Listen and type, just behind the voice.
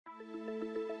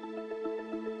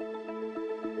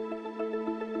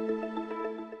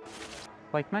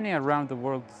Like many around the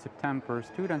world this September,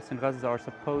 students in Gaza are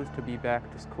supposed to be back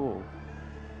to school.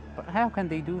 But how can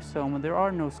they do so when there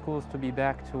are no schools to be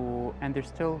back to and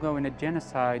they're still going a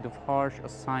genocide of harsh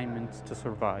assignments to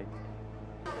survive?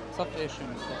 صف ايش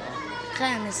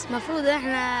خامس. مفروض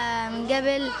احنا من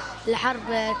قبل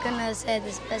الحرب كنا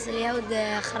سادس، بس اليهود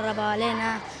خربوا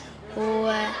علينا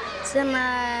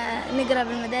وصرنا نقرا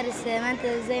بالمدارس. ما انت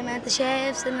زي ما انت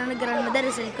شايف، صرنا نقرا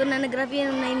المدارس اللي كنا نقرا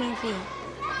فيها ونايمين فيها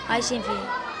عايشين فيها.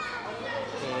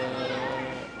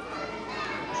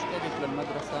 اشتقت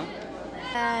للمدرسة؟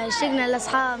 اشتقنا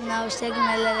لاصحابنا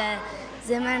واشتقنا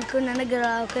زمان كنا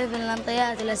نقرا وكيف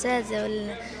الانطيات والاساتذه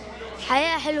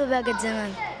والحياه حلوه باقت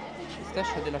زمان.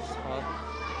 استشهد لك اصحاب؟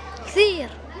 كثير.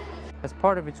 As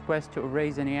part of its quest to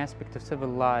erase any aspect of civil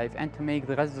life and to make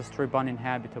the Gaza Strip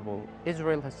uninhabitable,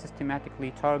 Israel has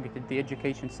systematically targeted the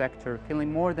education sector,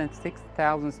 killing more than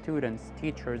 6,000 students,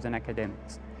 teachers, and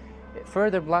academics. It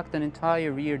further blocked an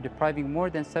entire year, depriving more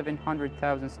than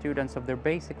 700,000 students of their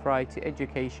basic right to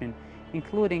education,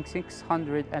 including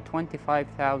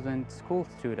 625,000 school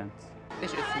students.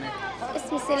 ايش اسمك؟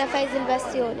 اسمي سيلا فايز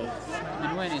البسيوني.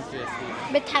 من وين انتوا يا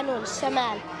سيلا؟ بيت حنون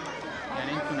الشمال.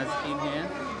 يعني انتوا نازحين هنا؟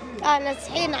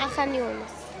 نازحين على خان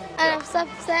يونس. أنا في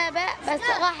صف سابع بس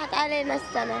راحت علينا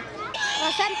السنة.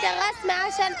 رسمت الرسمة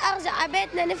عشان أرجع على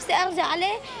بيتنا، نفسي أرجع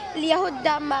عليه، اليهود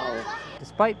دمروه.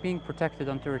 Despite being protected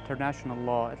under international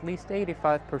law, at least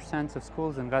 85% of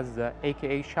schools in Gaza,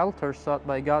 aka shelters sought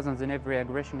by Gazans in every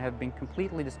aggression, have been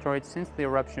completely destroyed since the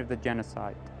eruption of the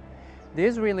genocide. The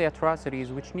Israeli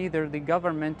atrocities, which neither the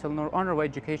governmental nor honorable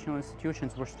educational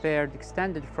institutions were spared,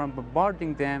 extended from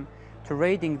bombarding them to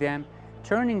raiding them,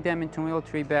 turning them into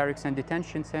military barracks and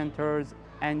detention centers,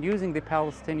 and using the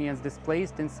Palestinians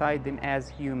displaced inside them as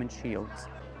human shields.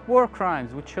 War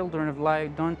crimes which children of light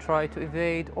don't try to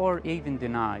evade or even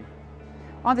deny.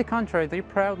 On the contrary, they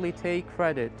proudly take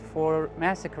credit for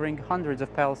massacring hundreds of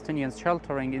Palestinians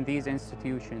sheltering in these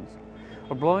institutions,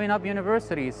 or blowing up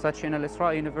universities such as Al-Isra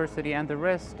University and the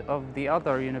rest of the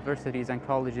other universities and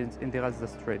colleges in the Gaza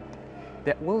Strip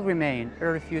that will remain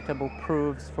irrefutable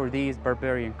proofs for these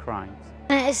barbarian crimes.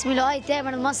 أنا اسمي لؤي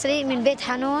تامر المصري من بيت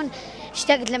حنون.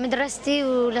 اشتقت لمدرستي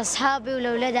ولأصحابي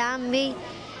ولأولاد عمي.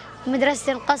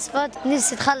 مدرستي انقصفت،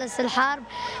 نفسي تخلص الحرب،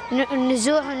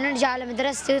 نزوح ونرجع على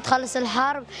مدرستي وتخلص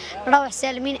الحرب، نروح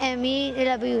سالمين آمين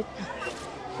إلى بيوتنا.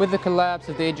 With the collapse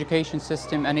of the education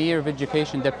system and a year of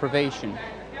education deprivation,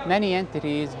 many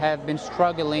entities have been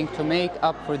struggling to make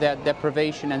up for that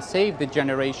deprivation and save the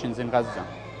generations in Gaza.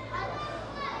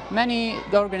 Many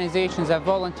organizations have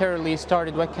voluntarily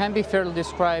started what can be fairly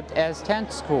described as tent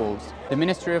schools. The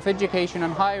Ministry of Education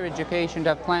and Higher Education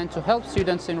have planned to help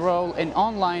students enroll in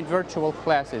online virtual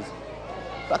classes.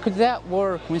 But could that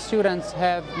work when students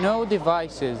have no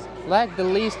devices, lack the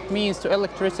least means to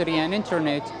electricity and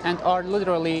internet, and are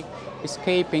literally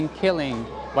escaping killing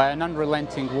by an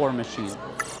unrelenting war machine?